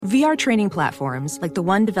VR training platforms, like the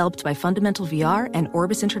one developed by Fundamental VR and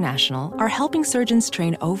Orbis International, are helping surgeons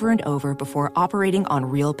train over and over before operating on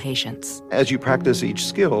real patients. As you practice each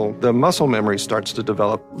skill, the muscle memory starts to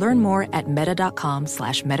develop. Learn more at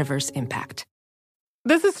meta.com/metaverseimpact.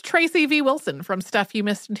 This is Tracy V. Wilson from Stuff You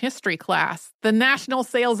Missed in History class. The national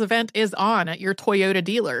sales event is on at your Toyota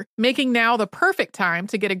dealer, making now the perfect time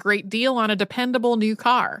to get a great deal on a dependable new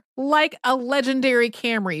car. Like a legendary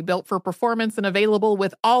Camry built for performance and available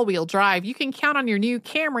with all-wheel drive, you can count on your new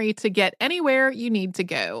Camry to get anywhere you need to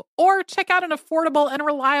go. Or check out an affordable and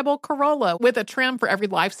reliable Corolla with a trim for every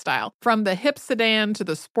lifestyle. From the hip sedan to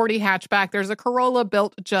the sporty hatchback, there's a Corolla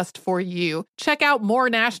built just for you. Check out more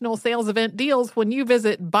national sales event deals when you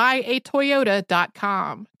visit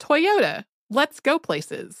buyatoyota.com. Toyota, let's go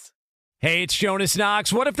places. Hey, it's Jonas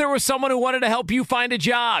Knox. What if there was someone who wanted to help you find a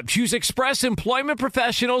job? Choose Express Employment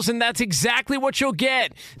Professionals, and that's exactly what you'll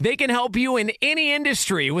get. They can help you in any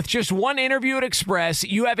industry. With just one interview at Express,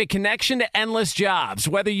 you have a connection to endless jobs.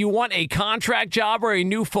 Whether you want a contract job or a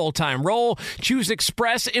new full-time role, choose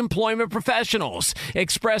Express Employment Professionals.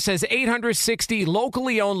 Express has 860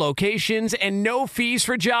 locally owned locations and no fees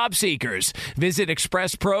for job seekers. Visit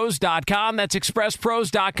expresspros.com. That's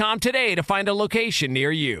expresspros.com today to find a location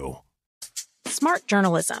near you. Smart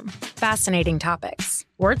journalism. Fascinating topics.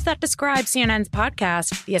 Words that describe CNN's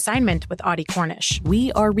podcast, The Assignment with Audie Cornish.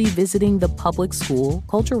 We are revisiting the public school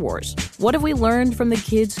culture wars. What have we learned from the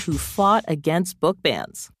kids who fought against book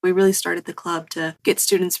bans? We really started the club to get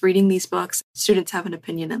students reading these books. Students have an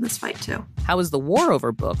opinion in this fight, too. How has the war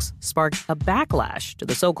over books sparked a backlash to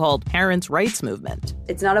the so-called parents' rights movement?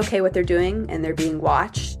 It's not okay what they're doing, and they're being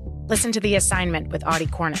watched. Listen to The Assignment with Audie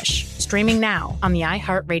Cornish. Streaming now on the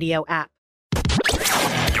iHeartRadio app.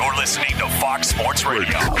 You're listening to Fox Sports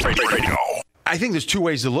Radio. I think there's two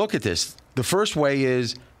ways to look at this. The first way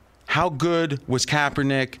is, how good was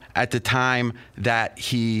Kaepernick at the time that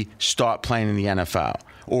he stopped playing in the NFL,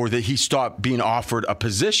 or that he stopped being offered a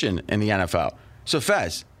position in the NFL? So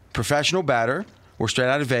Fez, professional batter, we're straight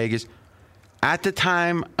out of Vegas. At the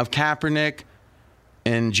time of Kaepernick,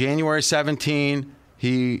 in January 17,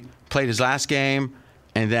 he played his last game,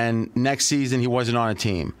 and then next season he wasn't on a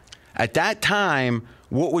team. At that time,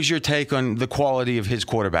 what was your take on the quality of his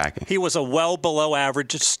quarterbacking? He was a well below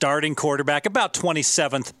average starting quarterback, about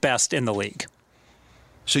 27th best in the league.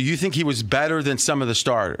 So you think he was better than some of the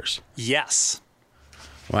starters? Yes.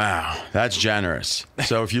 Wow, that's generous.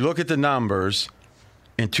 So if you look at the numbers,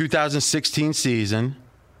 in 2016 season,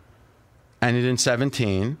 ended in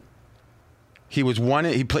 17,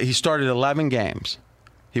 he started 11 games.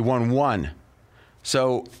 He won 1.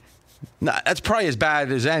 So that's probably as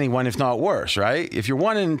bad as anyone, if not worse, right? If you're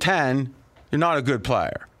 1-10, you're not a good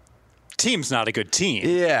player. Team's not a good team.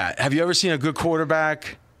 Yeah. Have you ever seen a good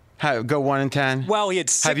quarterback go 1-10? Well,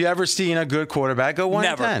 have you ever seen a good quarterback go 1-10?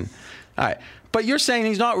 Never. All right. But you're saying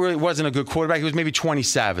he's wasn't a good quarterback. He was maybe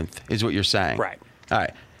 27th, is what you're saying. Right. All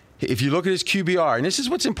right. If you look at his QBR, and this is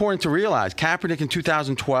what's important to realize, Kaepernick in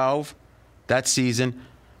 2012, that season,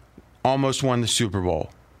 almost won the Super Bowl.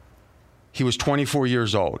 He was 24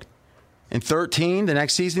 years old. In 13, the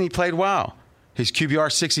next season, he played well. His QBR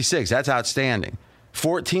 66. That's outstanding.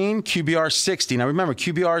 14, QBR 60. Now, remember,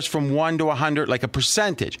 QBR is from 1 to 100, like a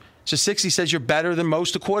percentage. So 60 says you're better than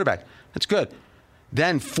most of quarterback. That's good.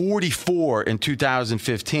 Then 44 in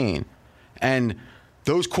 2015. And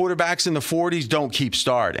those quarterbacks in the 40s don't keep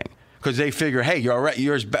starting because they figure, hey,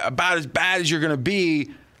 you're about as bad as you're going to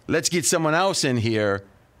be. Let's get someone else in here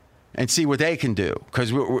and see what they can do.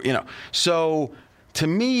 Because, so to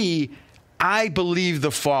me, I believe the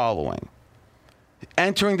following.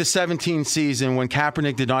 Entering the 17 season when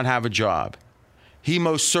Kaepernick did not have a job, he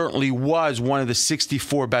most certainly was one of the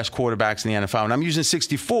 64 best quarterbacks in the NFL. And I'm using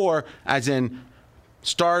 64 as in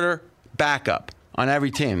starter, backup on every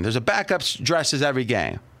team. There's a backup dresses every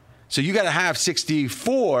game. So you got to have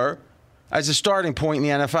 64 as a starting point in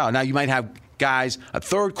the NFL. Now, you might have guys, a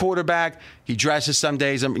third quarterback, he dresses some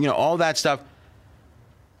days, all that stuff.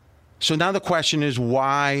 So now the question is,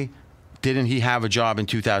 why didn't he have a job in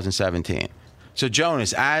 2017? So,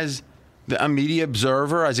 Jonas, as a media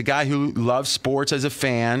observer, as a guy who loves sports, as a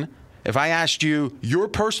fan, if I asked you your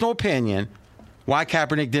personal opinion, why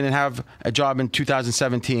Kaepernick didn't have a job in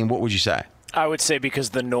 2017, what would you say? I would say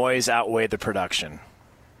because the noise outweighed the production.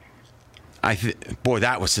 Boy,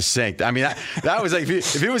 that was succinct. I mean, that was like,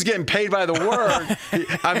 if he was getting paid by the word,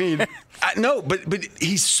 but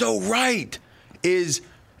he's so right.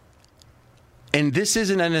 And this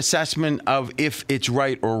isn't an assessment of if it's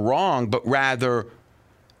right or wrong, but rather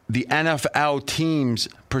the NFL team's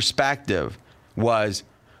perspective was,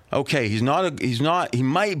 Okay, he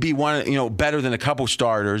might be one, better than a couple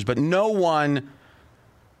starters, but no one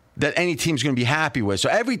that any team's going to be happy with. So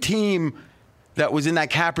every team that was in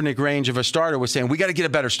that Kaepernick range of a starter was saying, we got to get a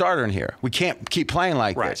better starter in here. We can't keep playing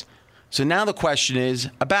like this. So now the question is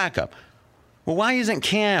a backup. Well, why isn't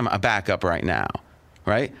Cam a backup right now?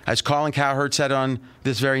 Right? As Colin Cowherd said on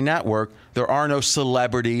this very network, there are no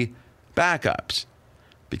celebrity backups.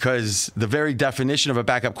 Because the very definition of a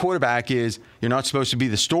backup quarterback is you're not supposed to be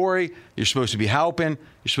the story. You're supposed to be helping.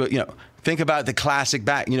 You're supposed, think about the classic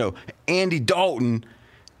back. Andy Dalton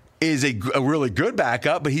is a really good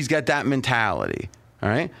backup, but he's got that mentality. All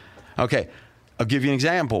right. Okay. I'll give you an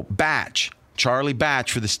example. Charlie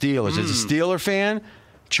Batch for the Steelers. As a Steeler fan,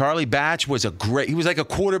 Charlie Batch was he was like a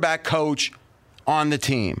quarterback coach on the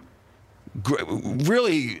team.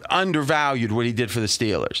 Really undervalued what he did for the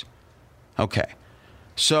Steelers. Okay.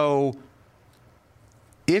 So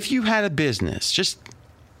if you had a business, just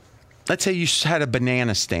let's say you had a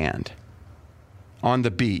banana stand on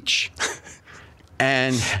the beach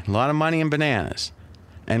and a lot of money in bananas.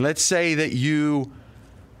 And let's say that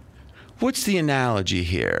what's the analogy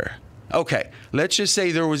here? Okay, let's just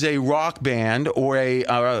say there was a rock band or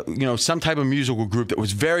some type of musical group that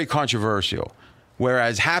was very controversial,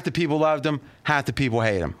 whereas half the people loved them, half the people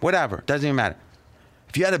hate them. Whatever, doesn't even matter.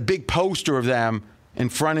 If you had a big poster of them in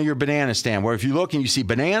front of your banana stand, where if you look and you see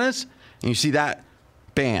bananas and you see that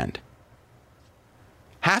band,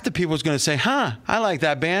 half the people is going to say, I like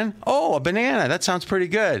that band. Oh, a banana. That sounds pretty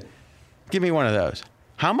good. Give me one of those.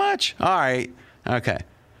 How much? All right. Okay.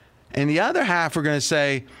 And the other half are going to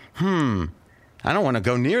say, I don't want to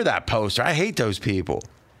go near that poster. I hate those people.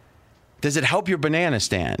 Does it help your banana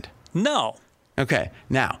stand? No. Okay.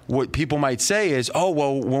 Now, what people might say is,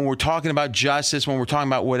 when we're talking about justice, when we're talking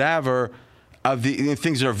about whatever, of the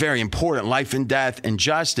things that are very important, life and death and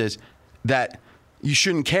justice, that you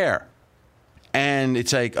shouldn't care. And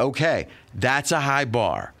it's like, okay, that's a high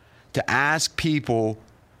bar to ask people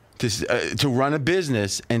to run a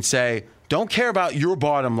business and say, don't care about your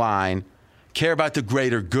bottom line, care about the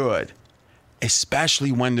greater good,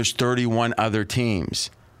 especially when there's 31 other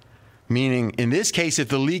teams. Meaning, in this case, if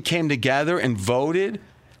the league came together and voted,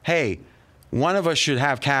 hey, one of us should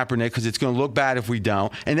have Kaepernick because it's going to look bad if we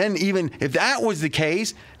don't. And then even if that was the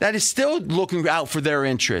case, that is still looking out for their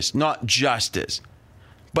interest, not justice.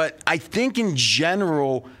 But I think in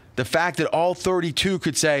general, the fact that all 32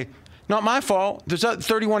 could say, not my fault, there's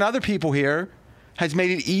 31 other people here, has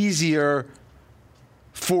made it easier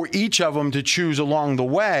for each of them to choose along the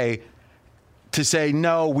way to say,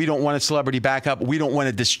 no, we don't want a celebrity backup. We don't want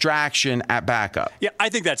a distraction at backup. Yeah, I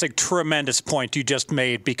think that's a tremendous point you just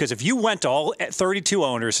made, because if you went to all 32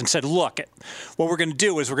 owners and said, look, what we're going to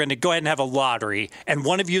do is we're going to go ahead and have a lottery, and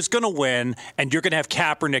one of you is going to win, and you're going to have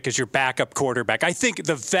Kaepernick as your backup quarterback, I think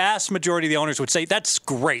the vast majority of the owners would say, that's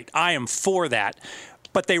great. I am for that.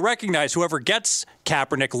 But they recognize whoever gets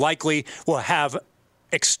Kaepernick likely will have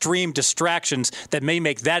extreme distractions that may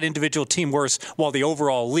make that individual team worse while the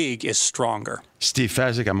overall league is stronger. Steve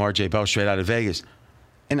Fezzik, I'm RJ Bell, straight out of Vegas.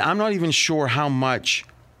 And I'm not even sure how much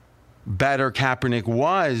better Kaepernick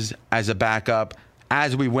was as a backup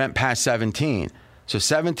as we went past 17. So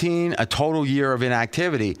 17, a total year of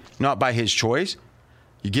inactivity, not by his choice.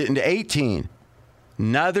 You get into 18,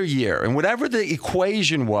 another year. And whatever the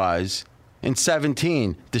equation was in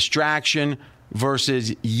 17, distraction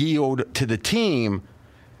versus yield to the team,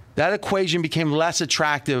 that equation became less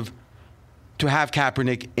attractive to have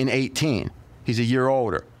Kaepernick in 18. He's a year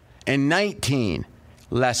older. In 19,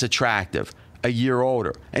 less attractive, a year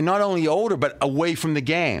older. And not only older, but away from the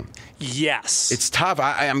game. Yes. It's tough.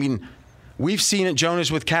 I mean, we've seen it,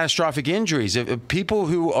 Jonas, with catastrophic injuries. If people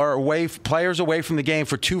who are players away from the game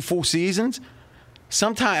for 2 full seasons,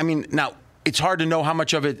 sometimes, now, it's hard to know how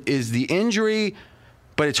much of it is the injury,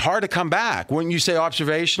 but it's hard to come back. Wouldn't you say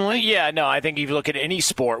observationally? Yeah, no, I think if you look at any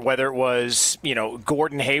sport, whether it was,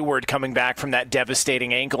 Gordon Hayward coming back from that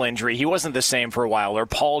devastating ankle injury, he wasn't the same for a while, or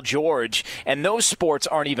Paul George, and those sports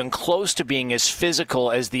aren't even close to being as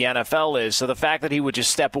physical as the NFL is. So the fact that he would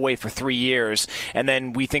just step away for 3 years, and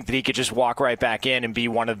then we think that he could just walk right back in and be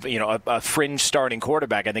one of, a fringe starting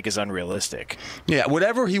quarterback, I think is unrealistic. Yeah,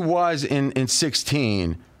 whatever he was in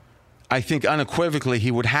 16, I think unequivocally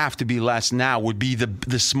he would have to be less now, would be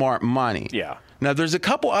the smart money. Yeah. Now, there's a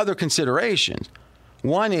couple other considerations.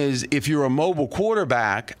 One is if you're a mobile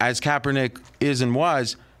quarterback, as Kaepernick is and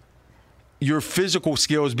was, your physical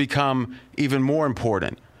skills become even more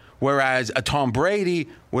important. Whereas a Tom Brady,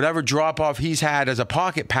 whatever drop-off he's had as a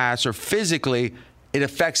pocket passer, physically, it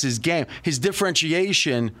affects his game. His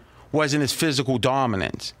differentiation wasn't his physical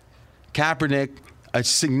dominance. Kaepernick, a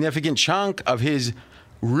significant chunk of his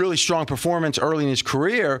really strong performance early in his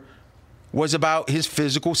career was about his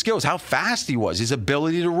physical skills, how fast he was, his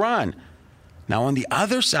ability to run. Now, on the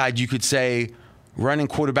other side, you could say running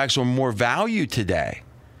quarterbacks are more valued today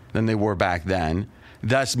than they were back then.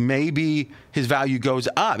 Thus, maybe his value goes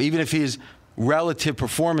up. Even if his relative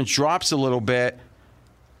performance drops a little bit,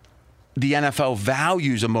 the NFL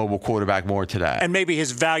values a mobile quarterback more today. And maybe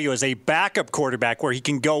his value as a backup quarterback where he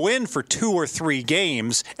can go in for 2 or 3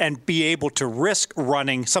 games and be able to risk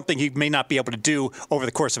running something he may not be able to do over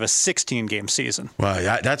the course of a 16-game season.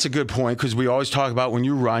 Well, that's a good point, because we always talk about when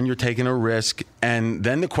you run, you're taking a risk. And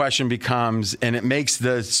then the question becomes, and it makes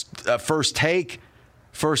the first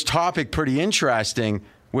topic pretty interesting,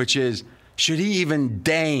 which is, should he even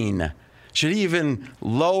deign? Should he even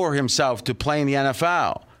lower himself to play in the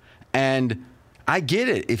NFL? And I get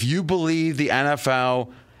it. If you believe the NFL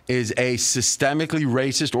is a systemically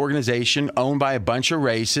racist organization owned by a bunch of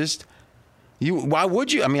racists, why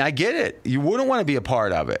would you? I mean, I get it. You wouldn't want to be a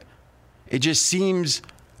part of it. It just seems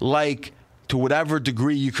like, to whatever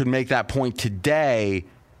degree you could make that point today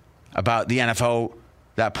about the NFL,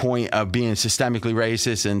 that point of being systemically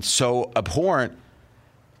racist and so abhorrent,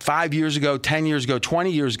 5 years ago, 10 years ago,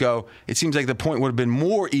 20 years ago, it seems like the point would have been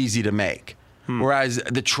more easy to make. Whereas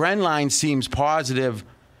the trend line seems positive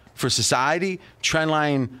for society, trend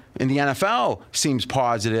line in the NFL seems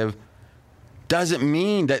positive, doesn't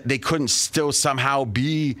mean that they couldn't still somehow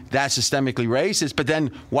be that systemically racist. But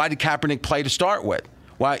then why did Kaepernick play to start with?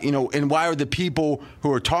 Why, and why are the people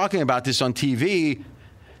who are talking about this on TV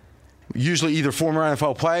usually either former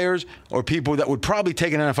NFL players or people that would probably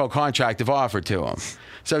take an NFL contract if offered to them?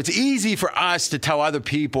 So it's easy for us to tell other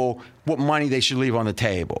people what money they should leave on the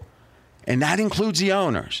table. And that includes the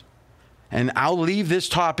owners. And I'll leave this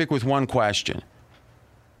topic with one question.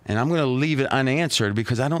 And I'm going to leave it unanswered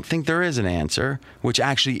because I don't think there is an answer, which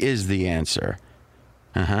actually is the answer.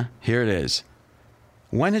 Here it is.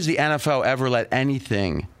 When has the NFL ever let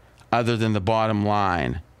anything other than the bottom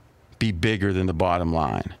line be bigger than the bottom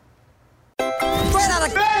line? Straight out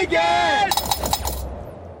of Vegas!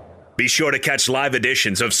 Be sure to catch live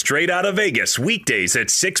editions of Straight Out of Vegas weekdays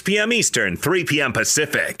at 6 p.m. Eastern, 3 p.m.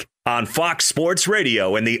 Pacific on Fox Sports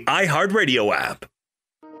Radio and the iHeartRadio app.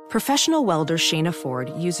 Professional welder Shayna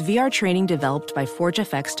Ford used VR training developed by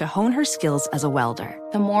ForgeFX to hone her skills as a welder.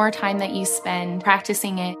 The more time that you spend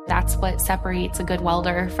practicing it, that's what separates a good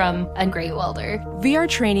welder from a great welder. VR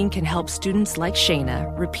training can help students like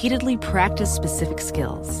Shayna repeatedly practice specific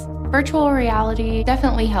skills. Virtual reality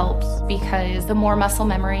definitely helps because the more muscle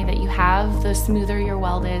memory that you have, the smoother your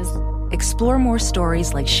weld is. Explore more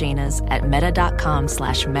stories like Shayna's at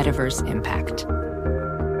meta.com/metaverseimpact.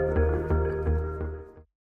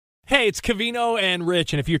 Hey, it's Covino and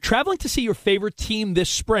Rich, and if you're traveling to see your favorite team this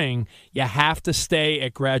spring, you have to stay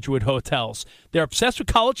at Graduate Hotels. They're obsessed with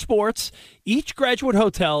college sports. Each Graduate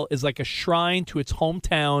Hotel is like a shrine to its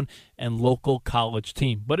hometown and local college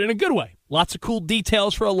team, but in a good way. Lots of cool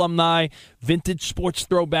details for alumni, vintage sports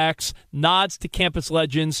throwbacks, nods to campus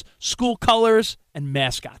legends, school colors, and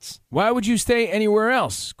mascots. Why would you stay anywhere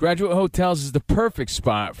else? Graduate Hotels is the perfect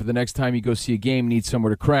spot for the next time you go see a game and need somewhere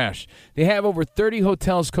to crash. They have over 30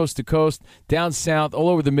 hotels coast to coast, down south, all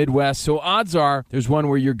over the Midwest, so odds are there's one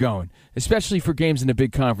where you're going, especially for games in the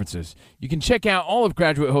big conferences. You can check out all of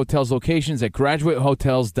Graduate Hotels' locations at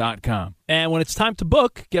graduatehotels.com. And when it's time to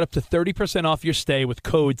book, get up to 30% off your stay with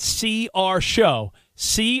code CRSHOW.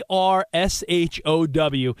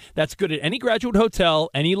 CRSHOW. That's good at any Graduate Hotel,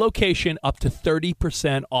 any location, up to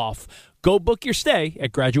 30% off. Go book your stay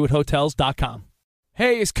at graduatehotels.com.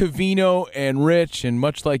 Hey, it's Covino and Rich, and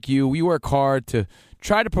much like you, we work hard to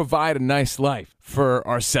try to provide a nice life for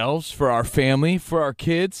ourselves, for our family, for our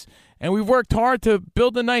kids, and we've worked hard to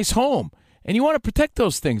build a nice home. And you want to protect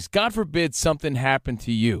those things. God forbid something happened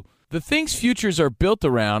to you. The things futures are built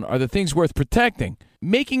around are the things worth protecting.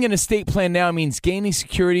 Making an estate plan now means gaining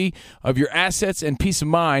security of your assets and peace of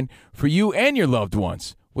mind for you and your loved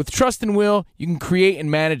ones. With Trust and Will, you can create and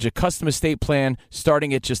manage a custom estate plan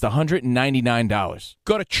starting at just $199.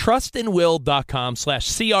 Go to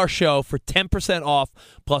trustandwill.com/CRShow for 10% off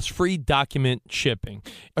plus free document shipping.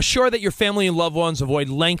 Assure that your family and loved ones avoid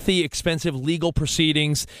lengthy, expensive legal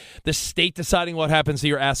proceedings, the state deciding what happens to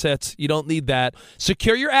your assets. You don't need that.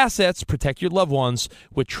 Secure your assets, protect your loved ones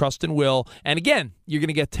with Trust and Will. And again, you're going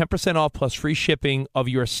to get 10% off plus free shipping of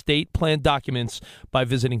your estate plan documents by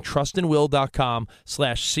visiting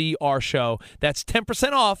trustandwill.com/CRShow. That's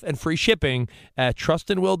 10% off and free shipping at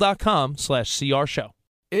trustandwill.com/CRShow.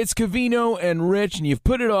 It's Covino and Rich, and you've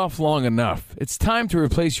put it off long enough. It's time to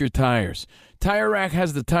replace your tires. Tire Rack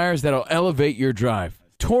has the tires that'll elevate your drive.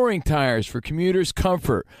 touring tires for commuters'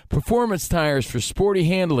 comfort, performance tires for sporty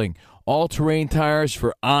handling, all-terrain tires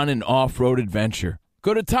for on- and off-road adventure.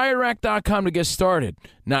 Go to TireRack.com to get started.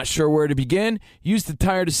 Not sure where to begin? Use the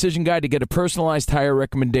Tire Decision Guide to get a personalized tire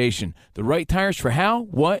recommendation. The right tires for how,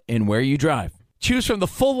 what, and where you drive. Choose from the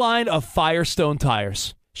full line of Firestone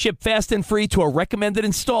tires. Ship fast and free to a recommended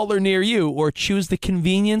installer near you, or choose the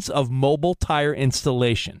convenience of mobile tire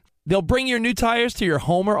installation. They'll bring your new tires to your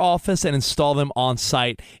home or office and install them on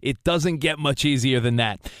site. It doesn't get much easier than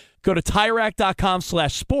that. Go to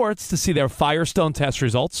TireRack.com/sports to see their Firestone test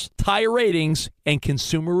results, tire ratings, and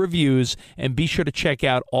consumer reviews, and be sure to check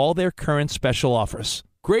out all their current special offers.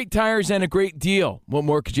 Great tires and a great deal. What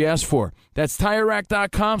more could you ask for? That's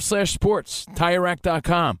TireRack.com/sports.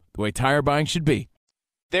 TireRack.com, the way tire buying should be.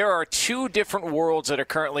 There are two different worlds that are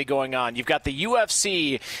currently going on. You've got the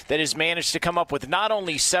UFC that has managed to come up with not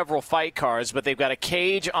only several fight cards, but they've got a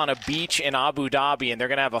cage on a beach in Abu Dhabi, and they're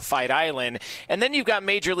going to have a fight island. And then you've got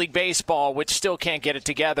Major League Baseball, which still can't get it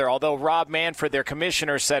together, although Rob Manfred, their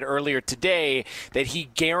commissioner, said earlier today that he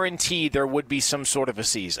guaranteed there would be some sort of a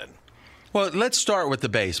season. Well, let's start with the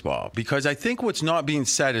baseball, because I think what's not being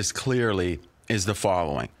said as clearly is the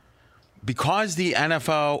following. Because the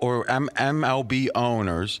NFL or MLB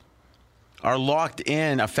owners are locked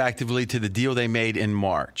in effectively to the deal they made in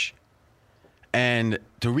March. And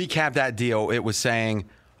to recap that deal, it was saying,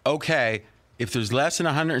 okay, if there's less than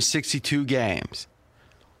 162 games,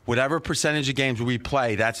 whatever percentage of games we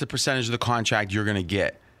play, that's the percentage of the contract you're going to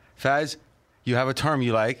get. Fez, you have a term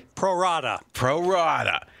you like? Pro rata. Pro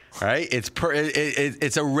rata, right?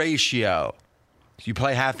 It's a ratio. You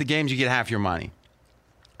play half the games, you get half your money.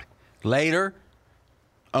 Later,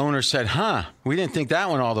 owner said, we didn't think that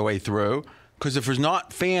one all the way through, because if there's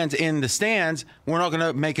not fans in the stands, we're not going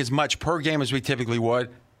to make as much per game as we typically would.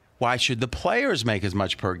 Why should the players make as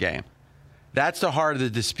much per game? That's the heart of the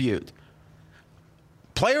dispute.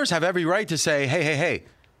 Players have every right to say, hey,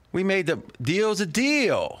 we made the deal's a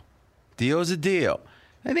deal. Deal's a deal.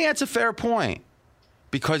 I think that's a fair point,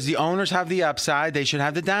 because the owners have the upside, they should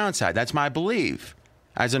have the downside. That's my belief.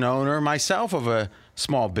 As an owner myself of a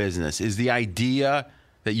small business, is the idea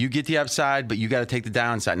that you get the upside, but you got to take the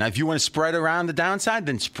downside. Now, if you want to spread around the downside,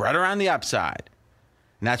 then spread around the upside.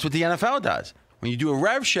 And that's what the NFL does. When you do a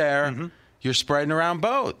rev share, you're spreading around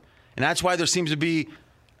both. And that's why there seems to be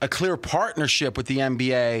a clear partnership with the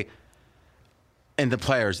NBA and the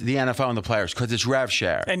players, the NFL and the players, because it's rev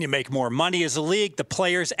share. And you make more money as a league. The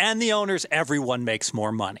players and the owners, everyone makes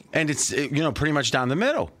more money. And it's pretty much down the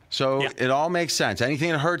middle. So It all makes sense.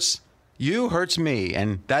 Anything that hurts you hurts me,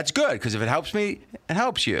 and that's good, because if it helps me, it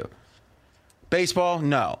helps you. Baseball,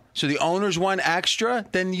 no. So the owners want extra,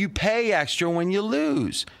 then you pay extra when you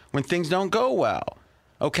lose, when things don't go well.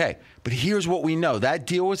 Okay, but here's what we know. That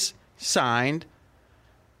deal was signed,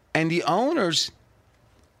 and the owners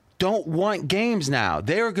don't want games now.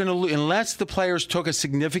 They are going to lose, unless the players took a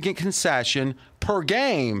significant concession per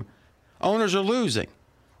game, owners are losing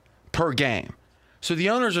per game. So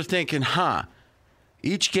the owners are thinking,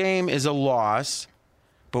 each game is a loss,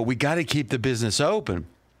 but we got to keep the business open.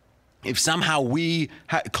 If somehow we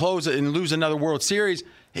close it and lose another World Series,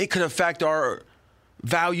 it could affect our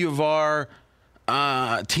value of our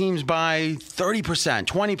teams by 30%,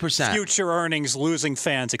 20%. Future earnings, losing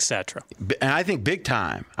fans, etc. And I think big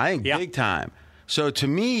time. Big time. So to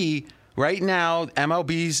me, right now,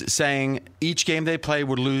 MLB's saying each game they play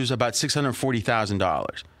would lose about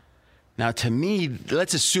 $640,000. Now, to me,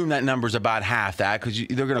 let's assume that number's about half that, because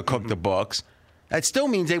they're going to cook the books. That still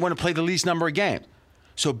means they want to play the least number of games.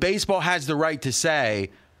 So baseball has the right to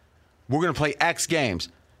say, we're going to play X games.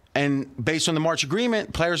 And based on the March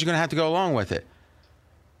agreement, players are going to have to go along with it.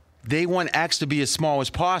 They want X to be as small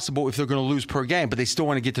as possible if they're going to lose per game, but they still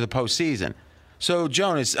want to get to the postseason. So,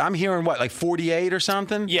 Jonas, I'm hearing what, like 48 or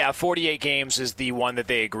something? Yeah, 48 games is the one that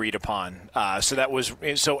they agreed upon. So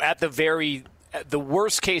at the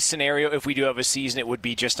worst case scenario, if we do have a season, it would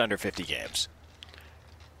be just under 50 games.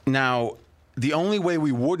 Now, the only way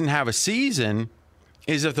we wouldn't have a season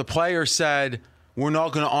is if the player said, we're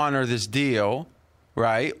not going to honor this deal,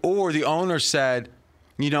 right? Or the owner said,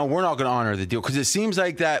 we're not going to honor the deal. Because it seems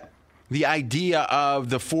like that the idea of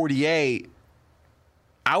the 48,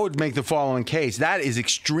 I would make the following case. That is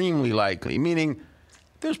extremely likely, meaning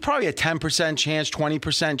there's probably a 10% chance,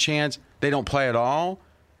 20% chance they don't play at all,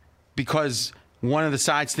 because one of the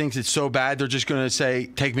sides thinks it's so bad they're just going to say,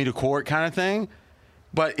 take me to court kind of thing.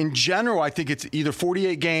 But in general, I think it's either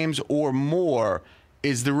 48 games or more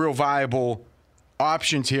is the real viable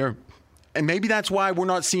options here. And maybe that's why we're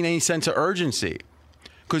not seeing any sense of urgency,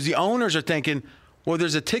 because the owners are thinking, well,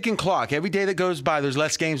 there's a ticking clock. Every day that goes by, there's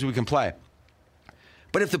less games we can play.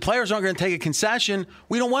 But if the players aren't going to take a concession,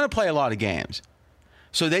 we don't want to play a lot of games.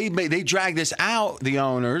 So they drag this out, the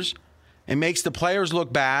owners, and makes the players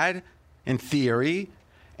look bad in theory.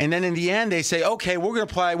 And then in the end, they say, okay, we're going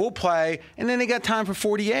to play, we'll play. And then they got time for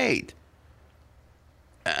 48.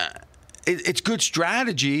 It's good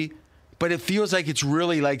strategy, but it feels like it's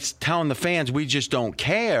really like telling the fans we just don't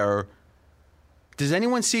care. Does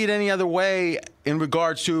anyone see it any other way in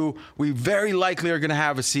regards to we very likely are going to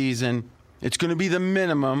have a season? It's going to be the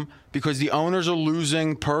minimum because the owners are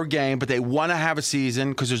losing per game, but they want to have a season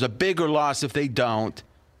because there's a bigger loss if they don't.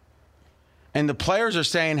 And the players are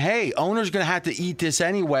saying, hey, owners are going to have to eat this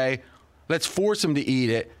anyway. Let's force them to eat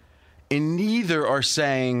it. And neither are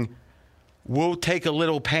saying, we'll take a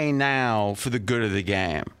little pain now for the good of the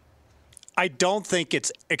game. I don't think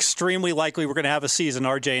it's extremely likely we're going to have a season,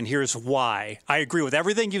 RJ, and here's why. I agree with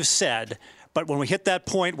everything you've said, but when we hit that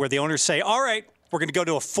point where the owners say, all right, we're going to go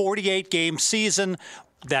to a 48-game season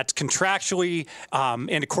that's contractually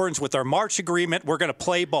in accordance with our March agreement, we're going to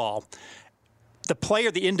play ball.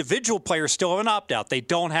 The individual players still have an opt-out. They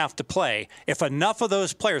don't have to play. If enough of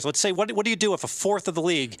those players, let's say, what do you do if a fourth of the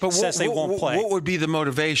league says they won't play? What would be the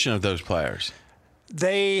motivation of those players?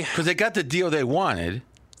 Because they got the deal they wanted.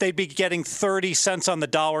 They'd be getting 30 cents on the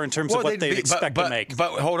dollar in terms of what they'd expect to make.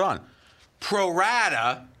 But hold on. Pro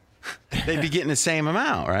rata, they'd be getting the same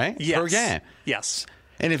amount, right? Yes. Per game. Yes.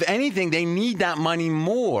 And if anything, they need that money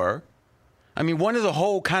more. I mean, one of the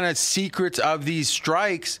whole kind of secrets of these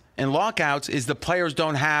strikes and lockouts is the players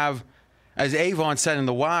don't have, as Avon said in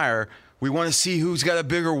The Wire, we want to see who's got a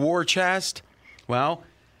bigger war chest. Well,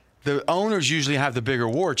 the owners usually have the bigger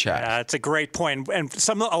war chest. That's a great point. And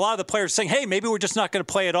a lot of the players saying, hey, maybe we're just not going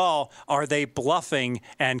to play at all. Are they bluffing?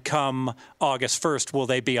 And come August 1st, will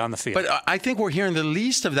they be on the field? But I think we're hearing the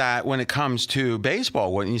least of that when it comes to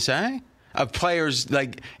baseball, wouldn't you say? Of players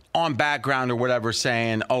like on background or whatever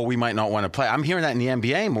saying, oh, we might not want to play. I'm hearing that in the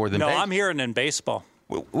NBA more than baseball. No, I'm hearing it in baseball.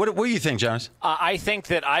 What do you think, Jonas? I think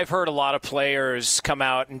that I've heard a lot of players come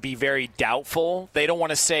out and be very doubtful. They don't want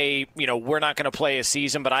to say, we're not going to play a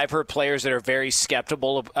season, but I've heard players that are very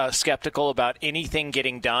skeptical about anything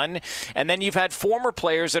getting done. And then you've had former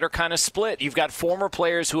players that are kind of split. You've got former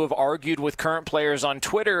players who have argued with current players on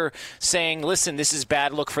Twitter saying, listen, this is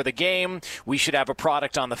bad look for the game. We should have a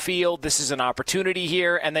product on the field. This is an opportunity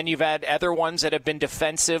here. And then you've had other ones that have been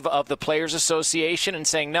defensive of the Players Association and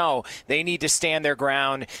saying, no, they need to stand their ground.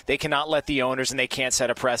 They cannot let the owners, and they can't set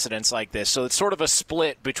a precedence like this. So it's sort of a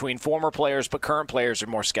split between former players, but current players are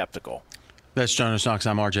more skeptical. That's Jonas Knox.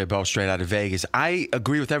 I'm RJ Bell, straight out of Vegas. I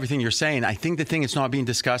agree with everything you're saying. I think the thing that's not being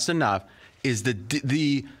discussed enough is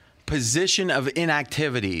the position of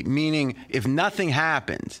inactivity, meaning if nothing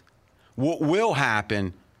happens, what will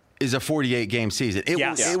happen is a 48-game season.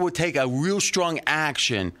 It would take a real strong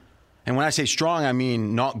action, and when I say strong, I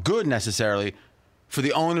mean not good necessarily, for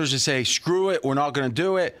the owners to say, screw it, we're not going to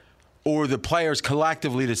do it, or the players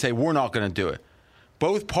collectively to say, we're not going to do it.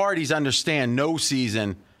 Both parties understand no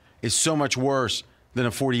season is so much worse than a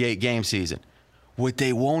 48-game season. What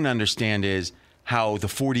they won't understand is how the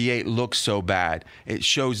 48 looks so bad. It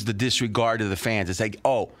shows the disregard of the fans. It's like,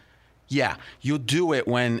 oh, yeah, you'll do it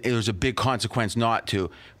when there's a big consequence not to.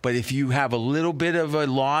 But if you have a little bit of a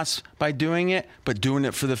loss by doing it, but doing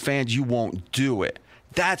it for the fans, you won't do it.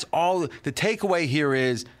 That's all. The takeaway here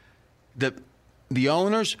is that the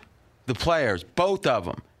owners, the players, both of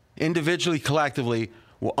them, individually, collectively,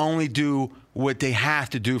 will only do what they have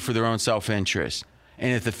to do for their own self-interest.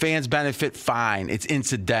 And if the fans benefit, fine. It's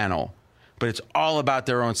incidental. But it's all about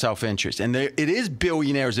their own self-interest. And it is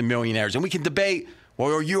billionaires and millionaires. And we can debate,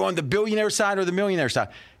 well, are you on the billionaire side or the millionaire side?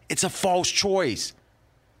 It's a false choice.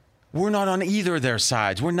 We're not on either of their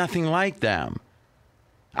sides. We're nothing like them.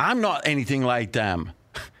 I'm not anything like them.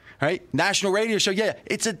 Right? National radio show, yeah,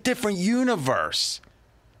 it's a different universe.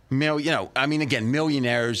 Again,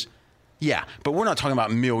 millionaires, yeah, but we're not talking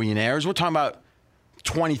about millionaires. We're talking about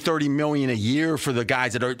 20, 30 million a year for the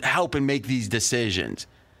guys that are helping make these decisions.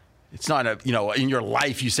 It's not in your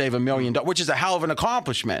life you save $1 million, which is a hell of an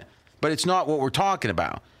accomplishment, but it's not what we're talking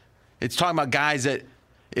about. It's talking about guys that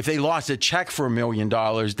if they lost a check for $1 million,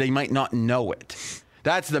 they might not know it.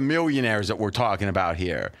 That's the millionaires that we're talking about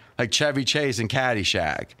here, like Chevy Chase and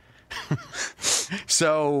Caddyshack.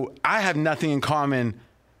 So I have nothing in common,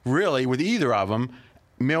 really, with either of them,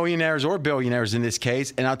 millionaires or billionaires in this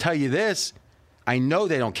case. And I'll tell you this, I know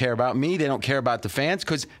they don't care about me. They don't care about the fans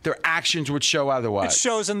because their actions would show otherwise. It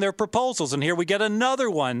shows in their proposals. And here we get another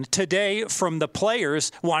one today from the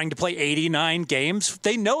players wanting to play 89 games.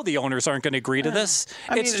 They know the owners aren't going to agree to this.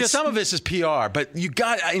 Some of this is PR, but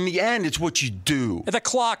in the end, it's what you do. The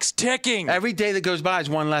clock's ticking. Every day that goes by is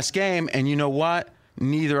one less game. And you know what?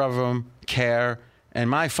 Neither of them care. And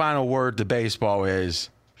my final word to baseball is,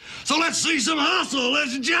 so let's see some hustle.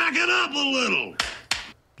 Let's jack it up a little.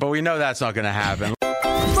 But we know that's not going to happen.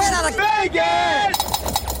 Straight out of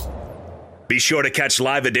Vegas! Be sure to catch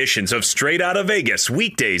live editions of Straight Outta Vegas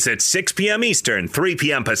weekdays at 6 p.m. Eastern, 3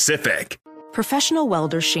 p.m. Pacific. Professional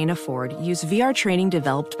welder Shayna Ford used VR training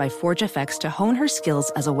developed by ForgeFX to hone her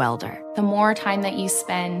skills as a welder. The more time that you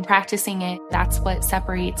spend practicing it, that's what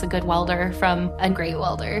separates a good welder from a great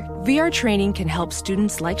welder. VR training can help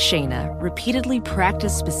students like Shayna repeatedly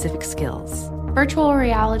practice specific skills. Virtual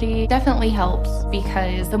reality definitely helps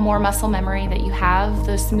because the more muscle memory that you have,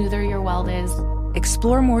 the smoother your weld is.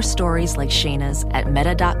 Explore more stories like Shayna's at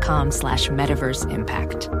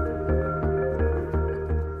meta.com/metaverseimpact.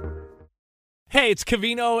 Hey, it's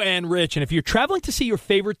Covino and Rich, and if you're traveling to see your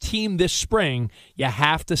favorite team this spring, you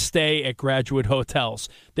have to stay at Graduate Hotels.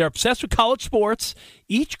 They're obsessed with college sports.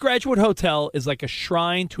 Each Graduate Hotel is like a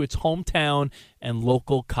shrine to its hometown and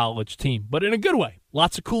local college team, but in a good way.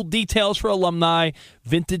 Lots of cool details for alumni,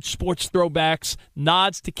 vintage sports throwbacks,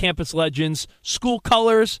 nods to campus legends, school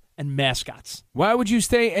colors, and mascots. Why would you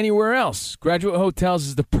stay anywhere else? Graduate Hotels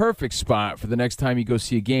is the perfect spot for the next time you go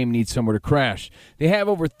see a game and need somewhere to crash. They have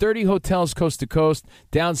over 30 hotels coast to coast,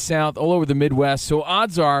 down south, all over the Midwest, so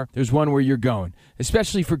odds are there's one where you're going,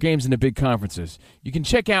 especially for games in the big conferences. You can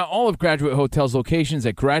check out all of Graduate Hotels' locations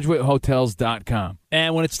at graduatehotels.com.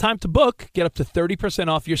 And when it's time to book, get up to 30%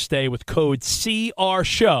 off your stay with code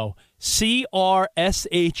CRSHOW. CRSHOW.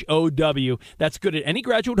 That's good at any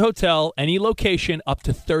Graduate Hotel, any location, up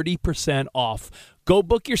to 30% off. Go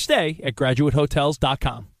book your stay at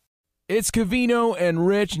graduatehotels.com. It's Covino and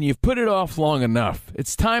Rich, and you've put it off long enough.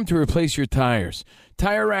 It's time to replace your tires.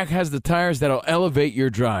 Tire Rack has the tires that'll elevate your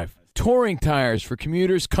drive. Touring tires for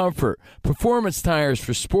commuters' comfort, performance tires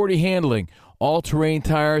for sporty handling, all-terrain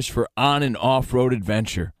tires for on- and off-road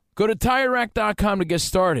adventure. Go to TireRack.com to get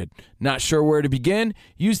started. Not sure where to begin?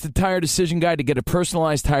 Use the Tire Decision Guide to get a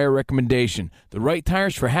personalized tire recommendation. The right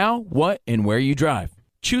tires for how, what, and where you drive.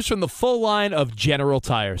 Choose from the full line of General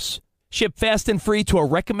Tires. Ship fast and free to a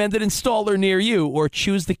recommended installer near you, or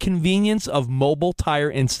choose the convenience of mobile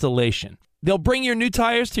tire installation. They'll bring your new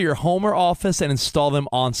tires to your home or office and install them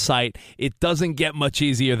on site. It doesn't get much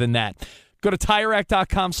easier than that. Go to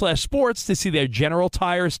TireRack.com/sports to see their General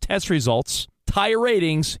Tires test results, tire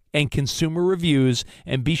ratings, and consumer reviews,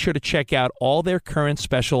 and be sure to check out all their current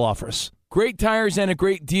special offers. Great tires and a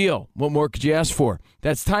great deal. What more could you ask for?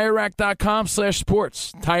 That's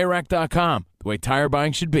TireRack.com/sports. TireRack.com, the way tire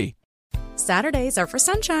buying should be. Saturdays are for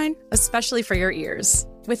sunshine, especially for your ears.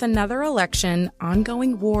 With another election,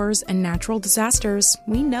 ongoing wars, and natural disasters,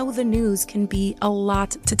 we know the news can be a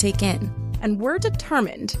lot to take in. And we're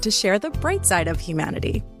determined to share the bright side of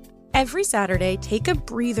humanity. Every Saturday, take a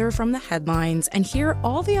breather from the headlines and hear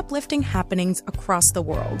all the uplifting happenings across the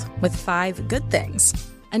world with 5 Good Things,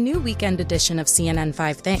 a new weekend edition of CNN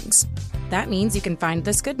 5 Things. That means you can find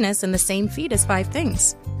this goodness in the same feed as 5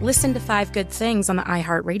 Things. Listen to 5 Good Things on the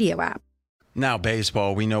iHeartRadio app. Now,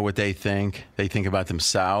 baseball, we know what they think. They think about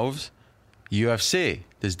themselves. UFC.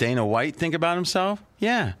 Does Dana White think about himself?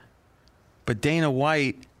 Yeah. But Dana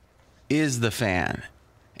White is the fan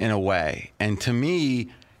in a way. And to me,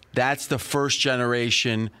 that's the first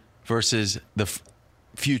generation versus the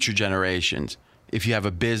future generations. If you have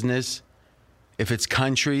a business, if it's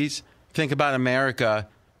countries, think about America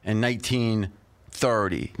in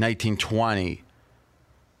 1930, 1920.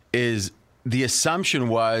 The assumption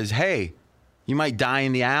was, hey, you might die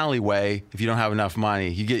in the alleyway if you don't have enough money.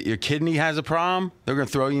 You get your kidney has a problem, they're going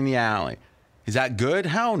to throw you in the alley. Is that good?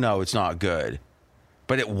 Hell no, it's not good.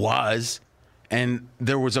 But it was. And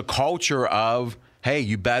there was a culture of, hey,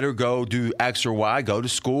 you better go do X or Y, go to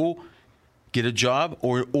school, get a job,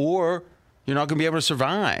 or you're not going to be able to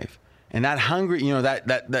survive. And that hungry,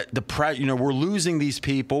 we're losing these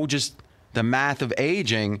people, just the math of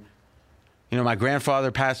aging. My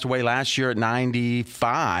grandfather passed away last year at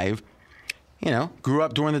 95. Grew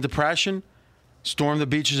up during the Depression, stormed the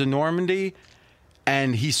beaches of Normandy,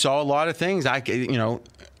 and he saw a lot of things.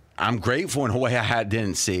 I'm grateful in a way I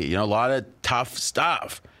didn't see. A lot of tough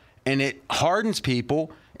stuff. And it hardens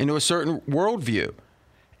people into a certain worldview.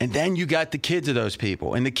 And then you got the kids of those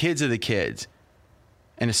people and the kids of the kids.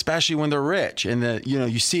 And especially when they're rich. And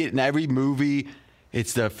you see it in every movie.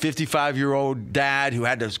 It's the 55-year-old dad who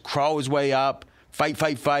had to crawl his way up,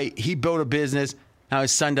 fight. He built a business. Now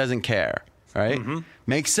his son doesn't care. Right? Mm-hmm.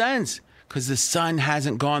 Makes sense because the son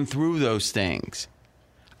hasn't gone through those things.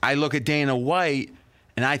 I look at Dana White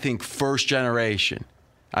and I think first generation.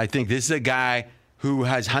 I think this is a guy who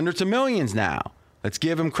has hundreds of millions now. Let's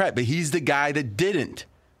give him credit. But he's the guy that didn't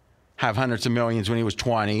have hundreds of millions when he was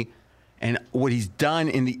 20. And what he's done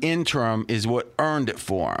in the interim is what earned it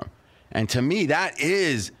for him. And to me, that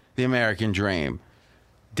is the American dream.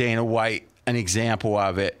 Dana White, an example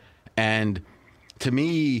of it. And to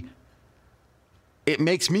me, it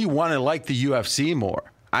makes me want to like the UFC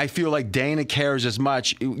more. I feel like Dana cares as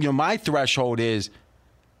much. You know, my threshold is,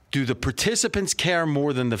 do the participants care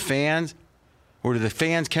more than the fans? Or do the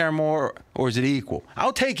fans care more? Or is it equal?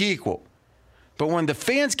 I'll take equal. But when the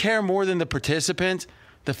fans care more than the participants,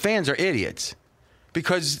 the fans are idiots.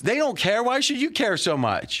 Because they don't care. Why should you care so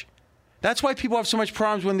much? That's why people have so much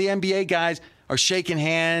problems when the NBA guys are shaking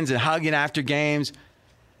hands and hugging after games.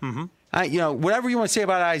 Mm-hmm. Whatever you want to say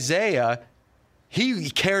about Isaiah, he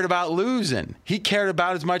cared about losing. He cared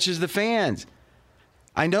about as much as the fans.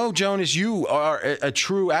 I know, Jonas, you are a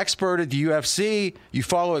true expert at the UFC. You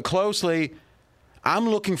follow it closely. I'm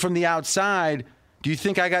looking from the outside. Do you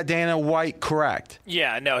think I got Dana White correct?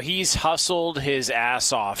 Yeah, no, he's hustled his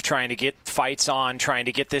ass off trying to get fights on, trying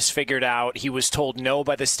to get this figured out. He was told no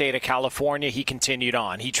by the state of California. He continued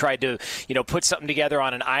on. He tried to, put something together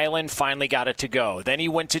on an island, finally got it to go. Then he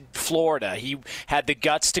went to Florida. He had the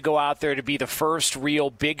guts to go out there to be the first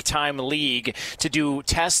real big-time league to do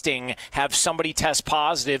testing, have somebody test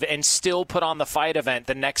positive, and still put on the fight event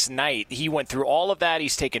the next night. He went through all of that.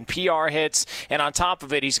 He's taken PR hits, and on top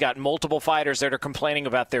of it, he's got multiple fighters that are complaining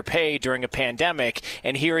about their pay during a pandemic,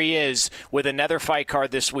 and here he is with another fight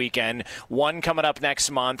card this weekend, one coming up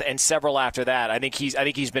next month, and several after that. I think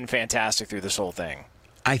he's been fantastic through this whole thing.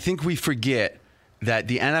 I think we forget that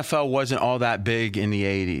the NFL wasn't all that big in the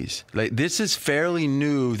 80s. Like, this is fairly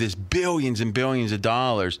new, this billions and billions of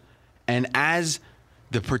dollars, and as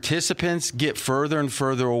the participants get further and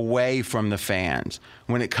further away from the fans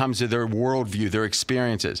when it comes to their worldview, their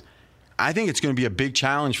experiences, I think it's going to be a big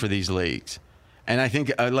challenge for these leagues. And I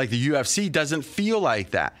think like the UFC doesn't feel like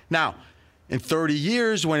that. Now, in 30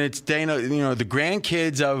 years, when it's Dana, the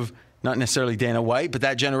grandkids of not necessarily Dana White, but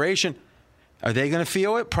that generation, are they going to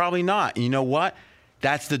feel it? Probably not. And you know what?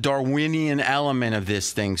 That's the Darwinian element of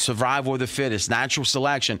this thing. Survival of the fittest, natural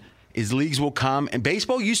selection, is leagues will come. And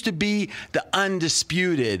baseball used to be the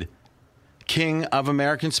undisputed king of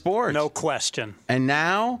American sports. No question. And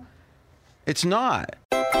now it's not.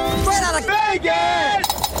 Straight out of Vegas!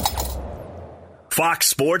 Fox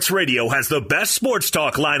Sports Radio has the best sports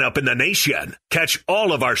talk lineup in the nation. Catch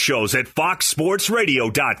all of our shows at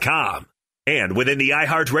foxsportsradio.com. And within the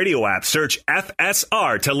iHeartRadio app, search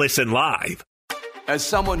FSR to listen live. As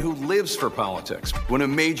someone who lives for politics, when a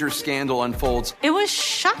major scandal unfolds, it was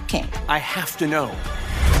shocking. I have to know,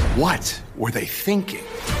 what were they thinking?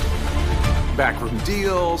 Backroom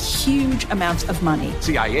deals, huge amounts of money,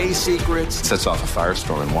 CIA secrets, sets off a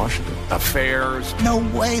firestorm in Washington, affairs. No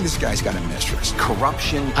way this guy's got a mistress.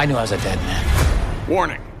 Corruption. I knew I was a dead man.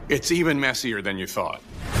 Warning, it's even messier than you thought.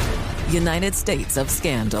 United States of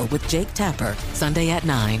Scandal with Jake Tapper, Sunday at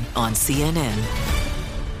 9 on CNN.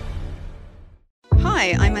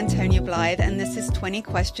 Hi, I'm Antonia Blythe, and this is 20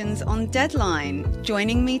 Questions on Deadline.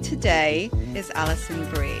 Joining me today is Alison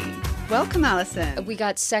Brie. Welcome, Alison. We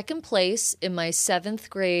got second place in my 7th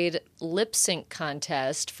grade lip sync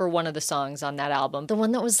contest for one of the songs on that album. The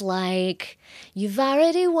one that was like, "You've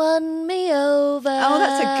already won me over." Oh,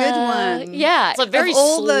 that's a good one. Yeah. It's like very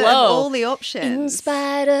slow. Of all the options. In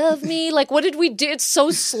spite of me. Like, what did we do? It's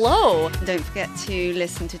so slow. Don't forget to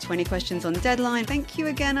listen to 20 Questions on Deadline. Thank you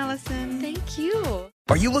again, Alison. Thank you.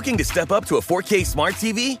 Are you looking to step up to a 4K smart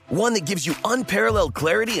TV? One that gives you unparalleled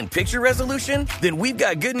clarity and picture resolution? Then we've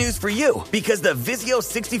got good news for you, because the Vizio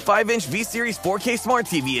 65-inch V-Series 4K smart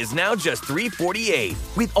TV is now just $348.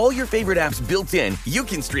 With all your favorite apps built in, you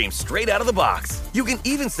can stream straight out of the box. You can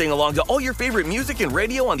even sing along to all your favorite music and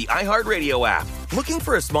radio on the iHeartRadio app. Looking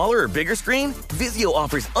for a smaller or bigger screen? Vizio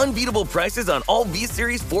offers unbeatable prices on all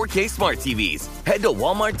V-Series 4K smart TVs. Head to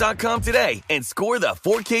Walmart.com today and score the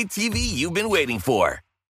 4K TV you've been waiting for.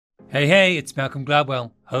 Hey, it's Malcolm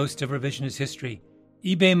Gladwell, host of Revisionist History.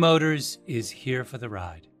 eBay Motors is here for the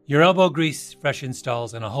ride. Your elbow grease, fresh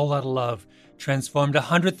installs, and a whole lot of love transformed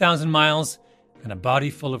 100,000 miles and a body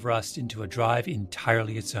full of rust into a drive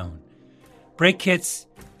entirely its own. Brake kits,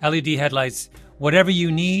 LED headlights, whatever you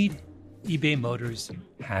need, eBay Motors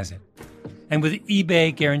has it. And with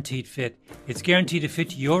eBay Guaranteed Fit, it's guaranteed to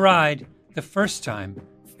fit your ride the first time,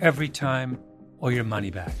 every time, or your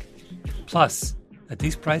money back. Plus, at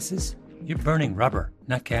these prices, you're burning rubber,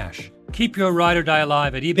 not cash. Keep your ride or die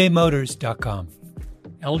alive at ebaymotors.com.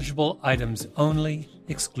 Eligible items only.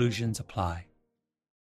 Exclusions apply.